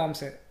जाता है आराम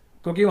से,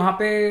 क्योंकि वहाँ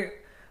पे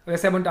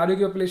वैसे अब ओंटारियो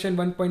की पॉपुलेशन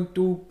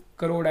 1.2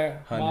 करोड़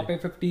है, वहाँ पे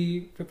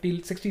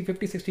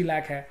 50-60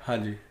 लाख है। हाँ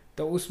जी,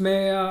 तो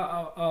उसमें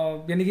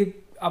यानी कि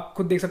आप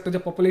खुद देख सकते हो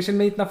जब पॉपुलेशन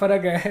में इतना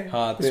फर्क है,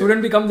 हाँ, तो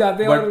स्टूडेंट भी कम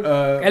जाते हैं और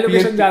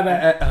एलोकेशन ज्यादा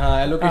है।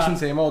 हाँ, एलोकेशन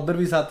सेम है, उधर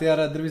भी 7000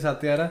 है, इधर भी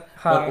 7000 है,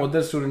 हाँ, और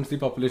उधर स्टूडेंट्स की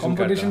पॉपुलेशन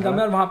कम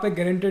है और वहाँ पे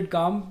गारंटीड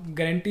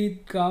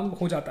काम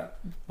हो जाता है।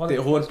 ਤੇ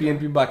ਹੋਰ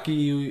ਪੀਐਨਪੀ ਬਾਕੀ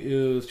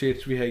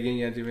ਸਟੇਟਸ ਵੀ ਹੈਗੀਆਂ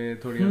ਜਾਂ ਜਿਵੇਂ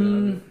ਥੋੜੀਆਂ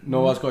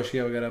ਨੋਵਾ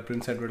ਸਕੋਸ਼ੀਆ ਵਗੈरह,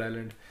 प्रिंस एडवर्ड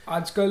आइलैंड।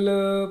 आजकल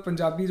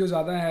पंजाबी जो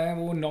ज्यादा है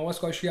वो नोवा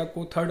स्कॉशिया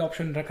को 3rd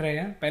ऑप्शन रख रहे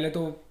हैं, पहले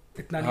तो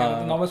इतना नहीं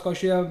आता। नोवा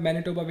स्कॉशिया,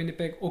 मैनिटोबा,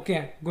 विनिपेग ओके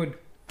हैं, गुड।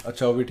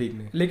 अच्छा, वो भी ठीक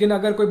नहीं। लेकिन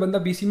अगर कोई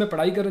बंदा BC में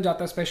पढ़ाई करने जाता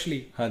है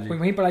स्पेशली, हाँ, कोई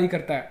वहीं पढ़ाई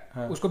करता है,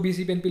 हाँ, उसको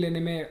BC PNP लेने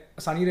में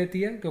आसानी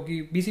रहती है,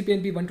 क्योंकि BC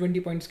PNP 120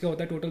 पॉइंट्स के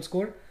होता है टोटल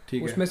स्कोर।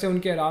 उसमें से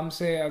उनके आराम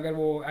से अगर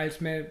वो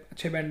आइल्स में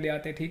अच्छे बैंड ले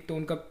आते हैं, ठीक, तो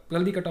उनका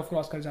जल्दी कट ऑफ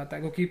क्रॉस कर जाता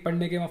है, क्योंकि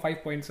पढ़ने के वहाँ 5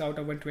 पॉइंट्स आउट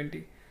ऑफ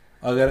 120।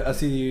 अगर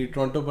असी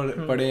टोरंटो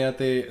पढ़े हैं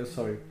तो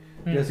सॉरी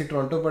ਜੇ ਅਸੀਂ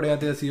ਟੋਰੰਟੋ ਪੜਿਆ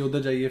ਤੇ ਅਸੀਂ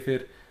ਉਧਰ ਜਾਈਏ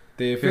ਫਿਰ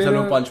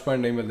ਸਾਨੂੰ 5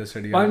 पॉइंट नहीं मिलते,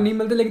 स्टडी नहीं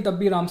मिलते, लेकिन तब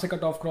भी आराम से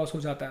कट ऑफ क्रॉस हो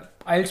जाता है।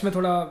 आइल्स में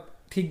थोड़ा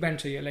ठीक बैंड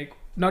चाहिए, like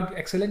not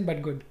excellent but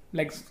good,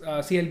 like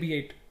CLB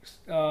 8,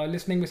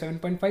 listening में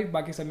 7.5,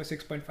 बाकी सब में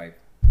 6.5।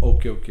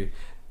 ओके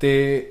ਤੇ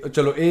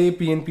ਚਲੋ ਇਹ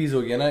PNPs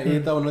ਹੋ ਗਿਆ ਨਾ,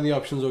 ਇਹ ਤਾਂ ਉਹਨਾਂ ਦੀ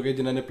ਆਪਸ਼ਨਸ ਹੋ ਗਏ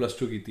ਜਿਨ੍ਹਾਂ ਨੇ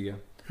 +2 ਕੀਤੀ ਆ।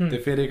 ਤੇ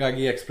ਫਿਰ ਇੱਕ ਆ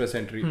ਗਈ ਐਕਸਪ੍ਰੈਸ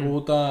ਐਂਟਰੀ,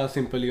 ਉਹ ਤਾਂ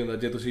ਸਿੰਪਲ ਹੀ ਹੁੰਦਾ,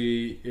 ਜੇ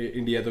ਤੁਸੀਂ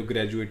ਇੰਡੀਆ ਤੋਂ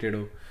ਗ੍ਰੈਜੂਏਟਡ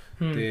ਹੋ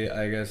ਤੇ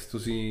ਆਈ ਗੈਸ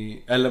ਤੁਸੀਂ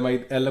LMI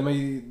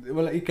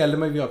ਮਤਲਬ ਇੱਕ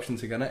LMI ਵੀ ਆਪਸ਼ਨ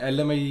ਸੀਗਾ ਨਾ,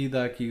 LMI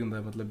ਦਾ ਕੀ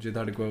ਹੁੰਦਾ ਮਤਲਬ ਜੇ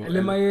ਤੁਹਾਡੇ ਕੋਲ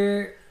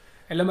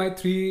LMI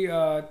 3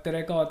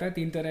 तरह का होता है,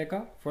 3 तरह का.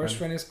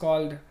 First one is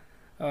called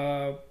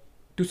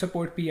to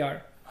support PR.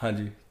 हाँ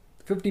जी.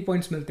 50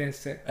 पॉइंट्स मिलते हैं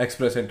इससे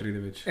एक्सप्रेस एंट्री ਦੇ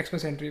ਵਿੱਚ.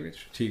 एक्सप्रेस एंट्री ਵਿੱਚ.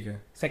 ठीक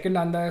है. सेकंड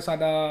आंदा है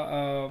सादा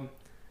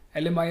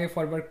LMI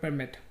फॉर वर्क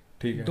परमिट.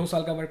 ठीक है. 2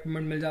 साल का वर्क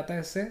परमिट मिल जाता है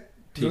इससे.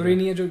 जरूरी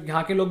नहीं है, जो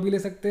यहाँ के लोग भी ले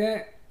सकते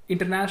हैं.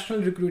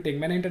 इंटरनेशनल रिक्रूटिंग,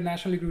 मैंने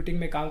इंटरनेशनल रिक्रूटिंग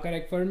में काम करा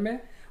एक फर्म में,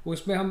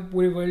 उसमें हम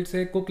पूरे वर्ल्ड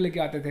से कुक लेके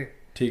आते थे.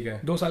 ठीक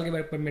है. 2 साल के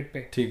वर्क परमिट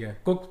पे. ठीक है.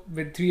 Cook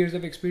with 3 years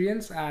of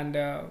experience and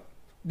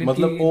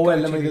मतलब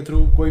LMI के थ्रू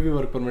कोई भी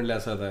वर्क परमिट ले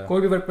सकता है.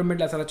 कोई भी वर्क परमिट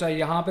ले सकता है, चाहे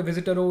यहाँ पे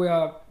विजिटर हो या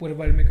पूरे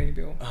वर्ल्ड में कहीं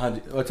पे हो. हाँ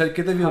जी. अच्छा,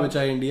 कितने भी हो,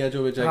 चाहे इंडिया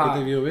जो हो, चाहे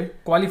कितने भी हो,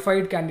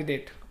 क्वालिफाइड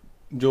कैंडिडेट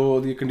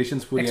जो दी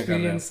कंडीशंस पूरी कर रहे हैं,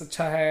 एक्सपीरियंस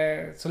अच्छा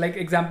है. सो लाइक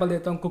एग्जांपल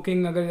देता हूँ,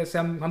 कुकिंग अगर जैसे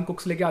हम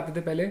कुक्स लेके आते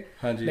थे पहले,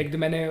 लाइक जो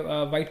मैंने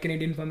वाइट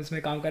कैनेडियन फर्म्स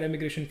में काम करा,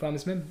 इमिग्रेशन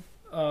फर्म्स में,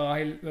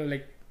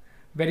 लाइक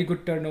वेरी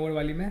गुड टर्नओवर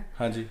वाली में.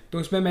 हाँ जी. तो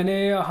उसमें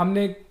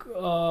हमने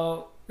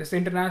जैसे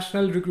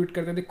इंटरनेशनल रिक्रूट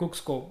करते थे कुक्स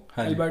को.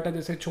 अल्बर्टा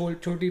जैसे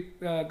छोटी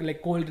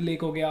लाइक कोल्ड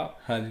लेक हो गया,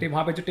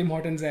 वहाँ पे जो टिम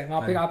हॉर्टन्स है,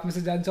 वहाँ पे आप में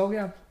से जान चाहोगे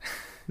आप?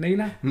 नहीं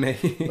ना.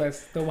 नहीं.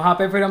 बस तो वहाँ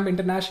पे फिर हम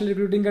इंटरनेशनल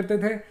रिक्रूटिंग करते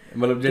थे.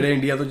 मतलब जेडे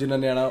इंडिया तो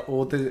जिन्होंने आना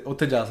वो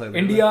उत्थे जा सकते.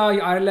 इंडिया,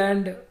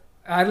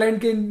 आयरलैंड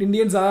के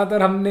इंडियन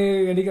ज़्यादातर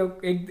हमने, यानी कि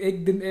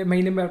एक दिन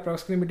महीने में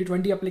अप्रॉक्सिमेटली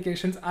 20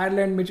 एप्लीकेशंस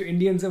आयरलैंड में जो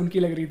इंडियंस है उनकी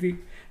लग रही थी.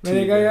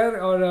 मैंने कहा यार,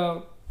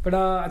 और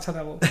बड़ा अच्छा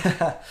था वो.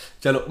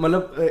 चलो,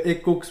 मतलब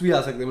एक कुक्स भी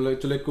आ सकते हैं, मतलब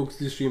चलो एक कुक्स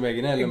की स्ट्रीम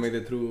हैगी ना LMI के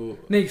थ्रू.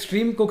 नहीं,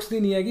 स्ट्रीम कुक्स की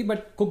नहीं हैगी, बट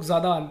कुक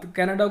ज़्यादा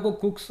कनाडा को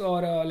कुक्स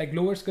और लाइक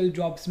लोअर स्किल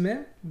जॉब्स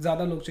में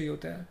ज़्यादा लोग चाहिए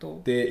होते हैं.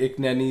 तो एक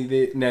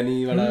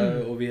नैनी वाला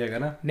वो भी हैगा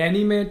ना.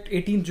 नैनी में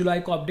 18 जुलाई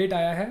को अपडेट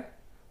आया है,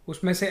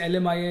 उसमें से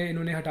LMI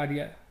इन्होंने हटा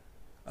दिया है.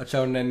 अच्छा,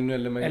 और नैनी ने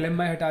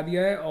LMI हटा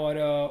दिया है और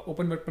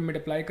ओपन वर्क परमिट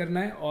अप्लाई करना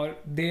है, और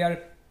they are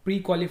pre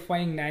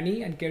qualifying Naini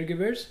and care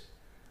givers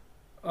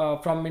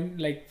from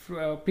like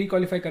pre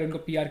qualify करें उनको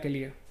PR के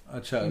लिए.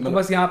 अच्छा, तो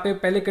बस यहाँ पे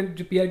पहले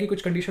जो PR की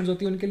कुछ कंडीशंस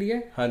होती है उनके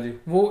लिए. हाँ जी.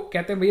 वो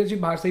कहते हैं भैया जी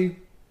बाहर से ही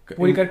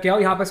पूरी करके आओ,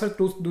 यहाँ पे सर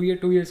 2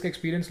 years का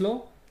एक्सपीरियंस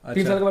लो.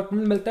 3 साल का वर्क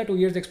परमिट मिलता है, 2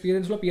 years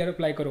एक्सपीरियंस लो, PR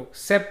अप्लाई करो.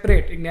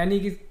 सेपरेट यानी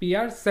कि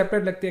PR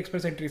सेपरेट लगती है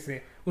एक्सप्रेस एंट्री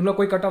से. उनका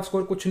कोई कट ऑफ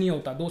स्कोर कुछ नहीं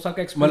होता. 2 साल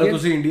का एक्सपीरियंस, मतलब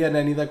ਤੁਸੀਂ ਇੰਡੀਆ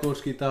ਨੈਨੀ ਦਾ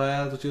ਕੋਰਸ ਕੀਤਾ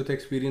ਹੋਇਆ, ਤੁਸੀਂ ਉੱਥੇ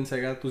ਐਕਸਪੀਰੀਅੰਸ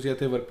ਹੈਗਾ, ਤੁਸੀਂ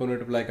ਇੱਥੇ ਵਰਕ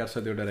ਪਰਮਿਟ ਅਪਲਾਈ ਕਰ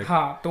ਸਕਦੇ ਹੋ डायरेक्ट.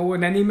 हाँ, तो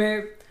नैनी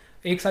में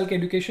 1 साल की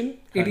एजुकेशन,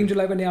 18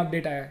 जुलाई को नया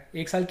अपडेट आया है.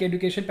 1 साल की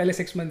एजुकेशन पहले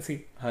 6 months थी.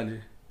 हाँ जी.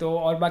 तो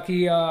और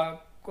बाकी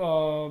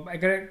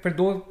अगर फिर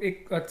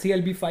एक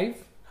CLB 5.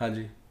 हाँ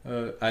जी.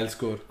 आइल्स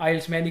स्कोर,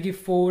 आइल्स में यानी कि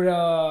 4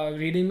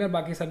 रीडिंग में,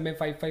 बाकी सब में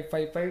 5 5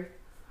 5 5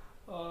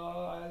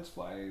 आइल्स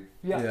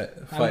 5 या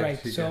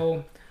राइट.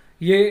 सो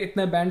ये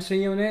इतना बैंड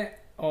चाहिए उन्हें,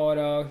 और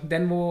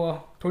देन वो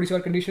थोड़ी सी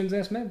और कंडीशंस है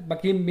इसमें,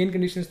 बाकी मेन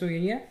कंडीशंस तो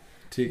यही है.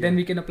 Then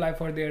we can apply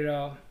for their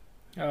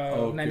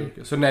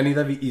Naini. So Naini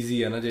the we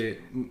easy ਹੈ ਨਾ ਜੇ,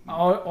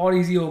 और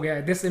ईजी हो गया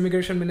है. दिस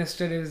इमिग्रेशन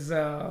मिनिस्टर इज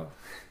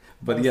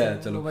ਵਧੀਆ ਹੈ.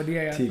 ਚਲੋ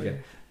ਵਧੀਆ ਯਾਰ. ਠੀਕ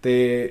ਹੈ. ਤੇ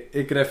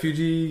ਇੱਕ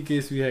ਰੈਫਿਊਜੀ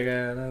ਕੇਸ ਵੀ ਹੈਗਾ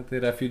ਹੈ ਨਾ, ਤੇ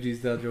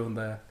ਰੈਫਿਊਜੀਜ਼ ਦਾ ਜੋ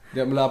ਹੁੰਦਾ ਹੈ,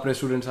 ਜੇ ਮਤਲਬ ਆਪਣੇ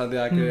स्टूडेंट्स आते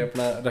आके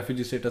अपना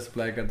रेफ्यूजी स्टेटस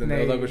अप्लाई करते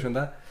हैं, ਉਹਦਾ ਕੁਝ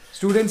ਹੁੰਦਾ.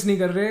 स्टूडेंट्स नहीं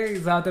कर रहे,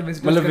 ज्यादातर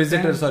विजिटर्स, मतलब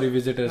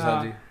विजिटर्स.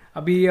 हाँ जी.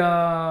 अभी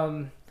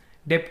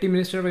डिप्टी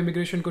मिनिस्टर ऑफ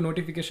इमिग्रेशन को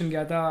नोटिफिकेशन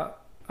गया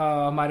था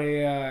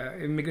हमारे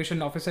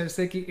इमिग्रेशन ऑफिसर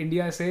से कि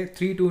इंडिया से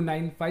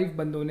 3295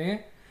 बंदों ने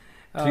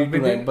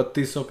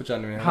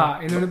 3295. हाँ,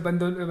 इन्होंने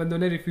बंदों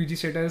ने रिफ्यूजी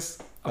स्टेटस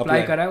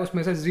अप्लाई करा है.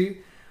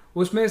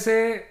 उसमें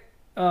से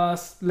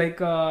लाइक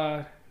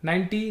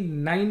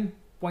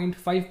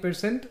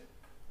 99.5%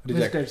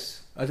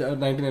 विजिटर्स. अच्छा,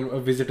 99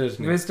 विजिटर्स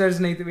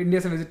नहीं थे, इंडिया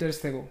से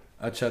विजिटर्स थे वो.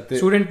 अच्छा,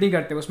 स्टूडेंट नहीं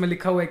करते, उसमें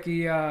लिखा हुआ है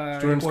कि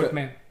रिपोर्ट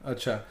में.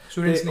 अच्छा,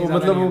 स्टूडेंट्स नहीं,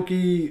 मतलब वो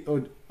कि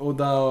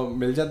ਉਹਦਾ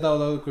ਮਿਲ ਜਾਂਦਾ,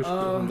 ਉਹਦਾ ਕੁਝ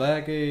ਹੁੰਦਾ ਹੈ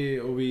ਕਿ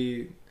ਉਹ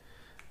ਵੀ,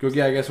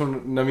 ਕਿਉਂਕਿ ਆਈ ਗੈਸ ਹੁਣ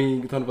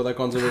ਨਵੀਂ ਤੁਹਾਨੂੰ ਪਤਾ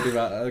ਕੰਜ਼ਰਵੇਟਿਵ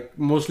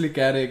ਮੋਸਟਲੀ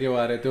ਕਹਿ ਰਹੇ ਕਿ ਉਹ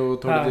ਆ ਰਹੇ, ਤੇ ਉਹ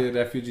ਥੋੜੇ ਜਿਹੇ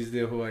ਰੈਫਿਊਜੀਜ਼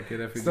ਦੇ ਹੋ ਆ के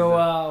रेफ्यूजीज. तो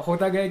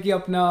होता गया कि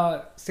अपना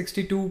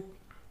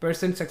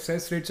 62%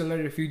 सक्सेस रेट चल रहा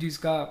है रिफ्यूजीज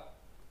का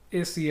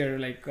इस ईयर.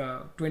 लाइक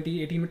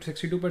 2018 में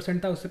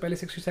 62% था, उससे पहले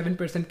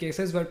 67%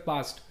 cases were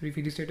passed,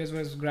 refugee status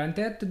was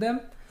granted to them.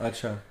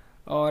 अच्छा.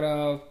 और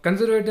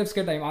कंजर्वेटिव्स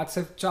के टाइम, आज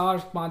से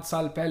 4-5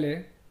 साल पहले,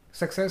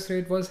 सक्सेस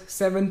रेट वाज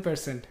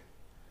 7%,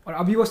 और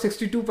अभी वो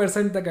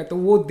 62% तक है. तो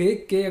वो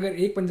देख के अगर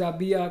एक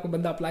पंजाबी या कोई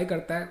बंदा अप्लाई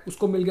करता है,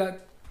 उसको मिल गया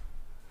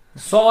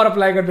 100 और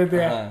अप्लाई कर देते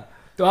हैं.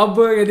 तो अब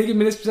यदि कि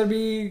मिनिस्टर भी,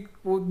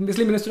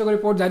 इसलिए मिनिस्टर को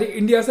रिपोर्ट जारी,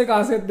 इंडिया से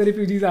कहाँ से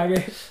रिफ्यूजीज आ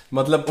गए.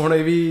 मतलब ਹੁਣ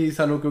ਇਹ ਵੀ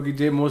ਸਾਨੂੰ, ਕਿਉਂਕਿ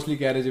ਜੇ ਮੋਸਟਲੀ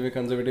ਕਹਿ ਰਹੇ ਜਿਵੇਂ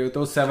ਕੰਜ਼ਰਵੇਟਿਵ,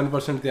 तो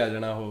 7% ਤੇ ਆ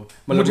ਜਾਣਾ ਹੋ.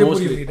 मतलब मुझे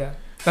पूरी उम्मीद है.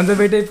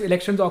 कंजर्वेटिव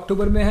इलेक्शंस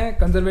अक्टूबर में है.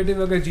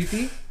 कंजर्वेटिव अगर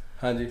जीती,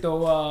 हाँ जी,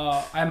 तो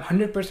आई एम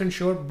 100%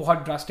 श्योर बहुत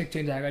ड्रास्टिक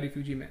चेंज आएगा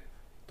रिफ्यूजी में.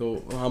 तो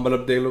हाँ,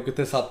 मतलब देख लो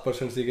कितने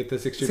 7% सी, कितने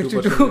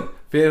 62%,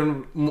 फिर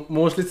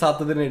मोस्टली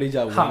 7 ਦੇ ਨੇੜੇ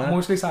ਜਾਊਗਾ. हाँ,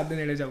 मोस्टली 7 ਦੇ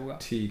ਨੇੜੇ ਜਾਊਗਾ.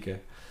 ਠੀਕ ਹੈ.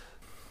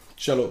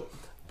 ਚਲੋ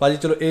ਭਾਜੀ,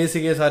 ਚਲੋ ਇਹ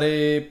ਸੀਗੇ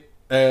ਸਾਰੇ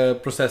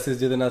ਪ੍ਰੋਸੈਸਿਸ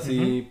ਜਿਹਦੇ ਨਾਲ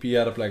ਅਸੀਂ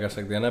PR ਅਪਲਾਈ ਕਰ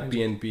ਸਕਦੇ ਹਾਂ ਨਾ.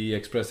 PNP,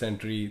 ਐਕਸਪ੍ਰੈਸ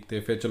ਐਂਟਰੀ, ਤੇ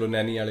ਫਿਰ ਚਲੋ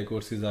ਨੈਨੀ ਵਾਲੇ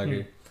ਕੋਰਸਿਸ ਆ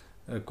ਗਏ,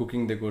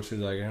 ਕੁਕਿੰਗ ਦੇ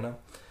ਕੋਰਸਿਸ ਆ ਗਏ, ਹੈ ਨਾ.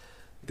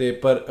 ਤੇ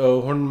ਪਰ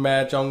ਹੁਣ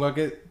ਮੈਂ ਚਾਹੂੰਗਾ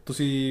ਕਿ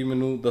ਤੁਸੀਂ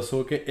ਮੈਨੂੰ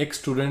ਦੱਸੋ ਕਿ ਇੱਕ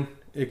ਸਟੂਡੈਂਟ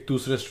ਇੱਕ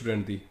ਦੂਸਰੇ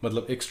ਸਟੂਡੈਂਟ ਦੀ,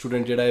 ਮਤਲਬ ਇੱਕ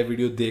ਸਟੂਡੈਂਟ ਜਿਹੜਾ ਇਹ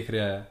ਵੀਡੀਓ ਦੇਖ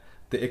ਰਿਹਾ ਹੈ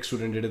ਤੇ ਇੱਕ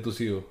ਸਟੂਡੈਂਟ ਜਿਹੜੇ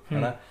ਤੁਸੀਂ ਹੋ, ਹੈ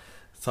ਨਾ,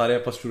 ਸਾਰੇ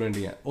ਆਪਾਂ ਸਟੂਡੈਂਟ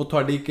ਹੀ ਆ, ਉਹ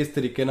ਤੁਹਾਡੀ ਕਿਸ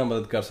ਤਰੀਕੇ ਨਾਲ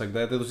ਮਦਦ ਕਰ ਸਕਦਾ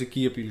ਹੈ ਤੇ ਤੁਸੀਂ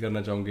ਕੀ अपील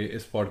करना चाहोगे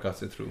इस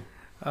पॉडकास्ट के थ्रू?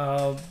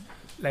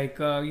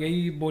 यही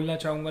बोलना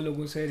चाहूँगा,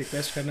 लोगों से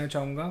रिक्वेस्ट करना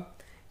चाहूँगा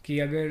कि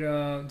अगर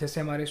जैसे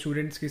हमारे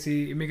स्टूडेंट्स किसी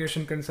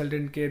इमिग्रेशन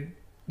कंसल्टेंट के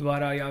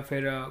द्वारा या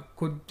फिर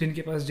खुद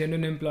जिनके पास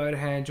जेन्युइन एम्प्लॉयर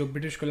हैं, जो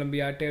British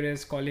Columbia,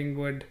 terrace,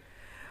 Collingwood,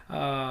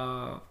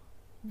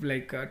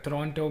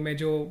 Toronto में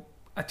जो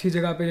अच्छी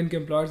जगह पे जिनके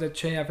एम्प्लॉयर्स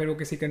अच्छे हैं, या फिर वो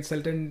किसी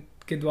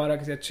कंसल्टेंट के द्वारा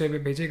किसी अच्छे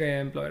पे भेजे गए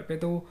हैं एम्प्लॉयर पे,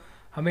 तो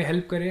हमें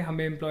हेल्प करें.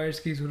 हमें एम्प्लॉयर्स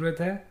की ज़रूरत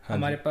है.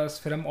 हमारे पास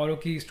फिर हम औरों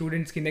की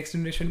स्टूडेंट्स की नेक्स्ट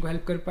जनरेशन को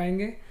हेल्प कर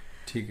पाएंगे.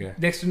 ठीक है.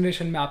 नेक्स्ट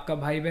जनरेशन में आपका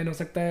भाई बहन हो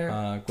सकता है,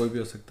 हाँ, कोई भी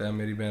हो सकता है,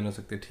 मेरी बहन हो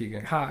सकती है. ठीक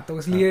है. हाँ, तो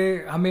इसलिए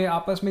हमें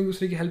आपस में एक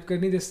दूसरे की हेल्प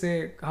करनी जिससे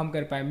हम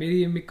कर पाए.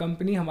 मेरी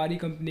कंपनी, हमारी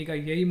कंपनी का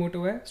यही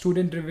मोटो है,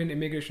 student driven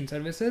immigration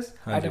services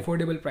at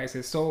affordable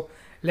prices. So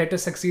let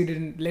us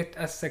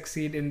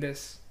succeed in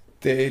this.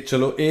 ਤੇ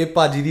ਚਲੋ, ਇਹ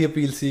ਭਾਜੀ ਦੀ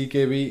ਅਪੀਲ ਸੀ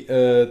ਕਿ ਵੀ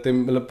ਤੇ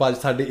ਮਤਲਬ ਭਾਜੀ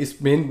ਸਾਡੇ ਇਸ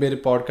ਮੇਰੇ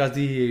ਪੋਡਕਾਸਟ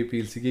ਦੀ ਇਹ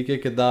ਅਪੀਲ ਸੀ ਕਿ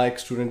ਕਿੱਦਾਂ ਇੱਕ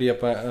ਸਟੂਡੈਂਟ ਹੀ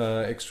ਆਪਾਂ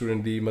ਇੱਕ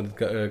ਸਟੂਡੈਂਟ ਦੀ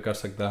ਮਦਦ ਕਰ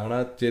ਸਕਦਾ, ਹੈ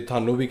ਨਾ. ਜੇ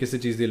ਤੁਹਾਨੂੰ ਵੀ ਕਿਸੇ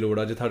ਚੀਜ਼ ਦੀ ਲੋੜ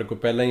ਆ, ਜੇ ਤੁਹਾਡੇ ਕੋਲ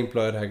ਪਹਿਲਾਂ ਹੀ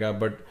ਇੰਪਲੋਇਰ ਹੈਗਾ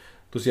ਬਟ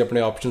ਤੁਸੀਂ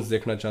ਆਪਣੇ ਆਪਸ਼ਨਸ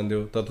ਦੇਖਣਾ ਚਾਹੁੰਦੇ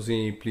ਹੋ, ਤਾਂ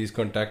ਤੁਸੀਂ ਪਲੀਜ਼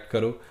ਕੰਟੈਕਟ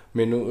ਕਰੋ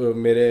ਮੈਨੂੰ,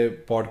 ਮੇਰੇ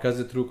ਪੋਡਕਾਸਟ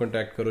ਦੇ ਥਰੂ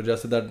ਕੰਟੈਕਟ ਕਰੋ, ਜਾਂ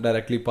ਸਿੱਧਾ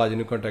ਡਾਇਰੈਕਟਲੀ ਭਾਜੀ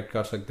ਨੂੰ ਕੰਟੈਕਟ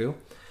ਕਰ ਸਕਦੇ ਹੋ.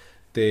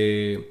 ਤੇ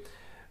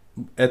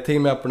ਇੱਥੇ ਹੀ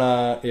ਮੈਂ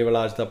ਆਪਣਾ ਇਹ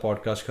ਵਾਲਾ ਅੱਜ ਦਾ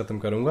ਪੋਡਕਾਸਟ ਖਤਮ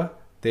ਕਰੂੰਗਾ.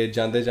 ਤੇ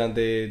ਜਾਂਦੇ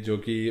ਜਾਂਦੇ, ਜੋ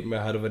ਕਿ ਮੈਂ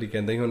ਹਰ ਵਾਰੀ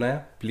ਕਹਿੰਦਾ ਹੀ ਹੁੰਦਾ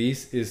ਹੈ, ਪਲੀਜ਼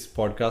ਇਸ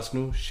ਪੋਡਕਾਸਟ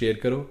ਨੂੰ ਸ਼ੇਅਰ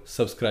ਕਰੋ,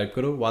 ਸਬਸਕ੍ਰਾਈਬ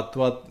ਕਰੋ, ਵੱਧ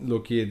ਤੋਂ ਵੱਧ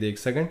ਲੋਕ ਇਹ ਦੇਖ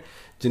ਸਕਣ,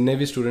 ਜਿੰਨੇ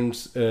ਵੀ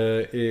ਸਟੂਡੈਂਟਸ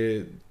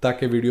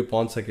ਤੱਕ ਇਹ ਵੀਡੀਓ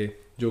ਪਹੁੰਚ ਸਕੇ,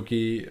 ਜੋ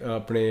ਕਿ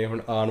ਆਪਣੇ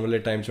ਹੁਣ ਆਉਣ ਵਾਲੇ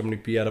ਟਾਈਮ 'ਚ ਆਪਣੀ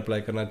PR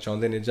ਅਪਲਾਈ ਕਰਨਾ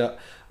ਚਾਹੁੰਦੇ ਨੇ, ਜਾਂ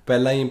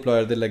ਪਹਿਲਾਂ ਹੀ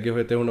ਇੰਪਲੋਇਰ ਦੇ ਲੱਗੇ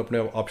ਹੋਏ ਤੇ ਹੁਣ ਆਪਣੇ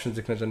ਆਪਸ਼ਨ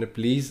ਦੇਖਣਾ ਚਾਹੁੰਦੇ.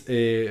 ਪਲੀਜ਼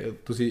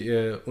ਤੁਸੀਂ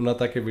ਉਹਨਾਂ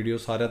ਤੱਕ ਇਹ ਵੀਡੀਓ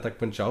ਸਾਰਿਆਂ ਤੱਕ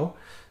ਪਹੁੰਚਾਓ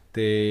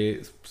ਤੇ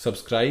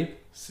ਸਬਸਕ੍ਰਾਈਬ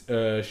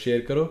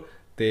ਸ਼ੇਅਰ ਕਰੋ.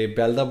 ਤੇ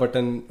ਬੈਲ ਦਾ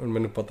ਬਟਨ ਹੁਣ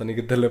ਮੈਨੂੰ ਪਤਾ ਨਹੀਂ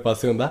ਕਿੱਧਰਲੇ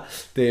ਪਾਸੇ ਹੁੰਦਾ,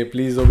 ਤੇ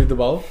ਪਲੀਜ਼ ਉਹ ਵੀ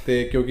ਦਬਾਓ.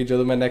 ਤੇ ਕਿਉਂਕਿ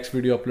ਜਦੋਂ ਮੈਂ ਨੈਕਸਟ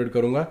ਵੀਡੀਓ ਅਪਲੋਡ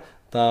ਕਰੂੰਗਾ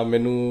ਤਾਂ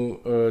ਮੈਨੂੰ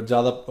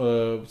ਜ਼ਿਆਦਾ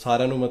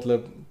ਸਾਰਿਆਂ ਨੂੰ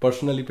ਮਤਲਬ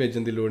ਪਰਸਨਲੀ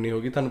ਭੇਜਣ ਦੀ ਲੋੜ ਨਹੀਂ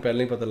ਹੋਗੀ, ਤੁਹਾਨੂੰ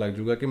ਪਹਿਲਾਂ ਹੀ ਪਤਾ ਲੱਗ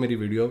ਜੂਗਾ ਕਿ ਮੇਰੀ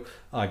ਵੀਡੀਓ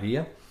ਆ ਗਈ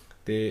ਆ.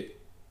 ਤੇ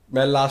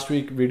ਮੈਂ ਲਾਸਟ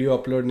ਵੀਕ ਵੀਡੀਓ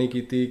ਅਪਲੋਡ ਨਹੀਂ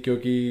ਕੀਤੀ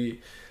ਕਿਉਂਕਿ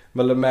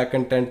ਮਤਲਬ ਮੈਂ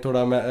ਕੰਟੈਂਟ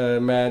ਥੋੜ੍ਹਾ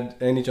ਮੈਂ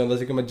ਇਹ ਨਹੀਂ ਚਾਹੁੰਦਾ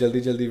ਸੀ ਕਿ ਮੈਂ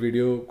ਜਲਦੀ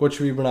ਵੀਡੀਓ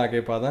ਕੁਛ ਵੀ ਬਣਾ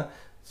ਕੇ ਪਾ ਦਾਂ.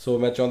 ਸੋ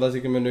ਮੈਂ ਚਾਹੁੰਦਾ ਸੀ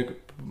ਕਿ ਮੈਨੂੰ ਇੱਕ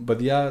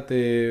ਵਧੀਆ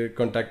ਤੇ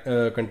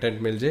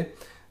ਕੰਟੈਂਟ ਮਿਲ ਜੇ.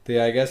 ਤੇ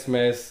ਆਈ ਗੈਸ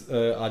ਮੈਂ ਇਸ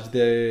ਅੱਜ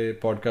ਦੇ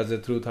ਪੋਡਕਾਸਟ ਦੇ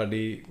ਥਰੂ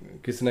ਤੁਹਾਡੀ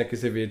ਕਿਸੇ ਨਾ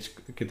ਕਿਸੇ ਵੇ 'ਚ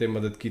ਕਿਤੇ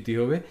ਮਦਦ ਕੀਤੀ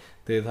ਹੋਵੇ,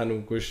 ਤੇ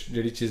ਤੁਹਾਨੂੰ ਕੁਛ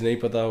ਜਿਹੜੀ ਚੀਜ਼ ਨਹੀਂ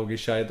ਪਤਾ ਹੋਗੀ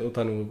ਸ਼ਾਇਦ ਉਹ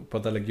ਤੁਹਾਨੂੰ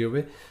ਪਤਾ ਲੱਗੀ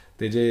ਹੋਵੇ.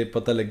 ਤੇ ਜੇ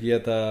ਪਤਾ ਲੱਗੀ ਹੈ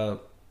ਤਾਂ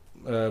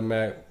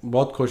ਮੈਂ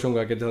ਬਹੁਤ ਖੁਸ਼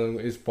ਹੋਊਂਗਾ ਕਿ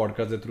ਤੁਹਾਨੂੰ ਇਸ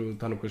ਪੋਡਕਾਸਟ ਦੇ ਥਰੂ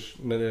ਤੁਹਾਨੂੰ ਕੁਛ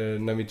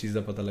ਨਵੀਂ ਚੀਜ਼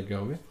ਦਾ ਪਤਾ ਲੱਗਿਆ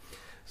ਹੋਵੇ.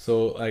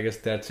 So I guess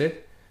that's it.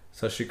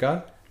 ਸਤਿ ਸ਼੍ਰੀ ਅਕਾਲ,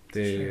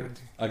 ਤੇ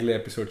ਅਗਲੇ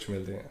ਐਪੀਸੋਡ 'ਚ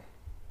ਮਿਲਦੇ ਹਾਂ.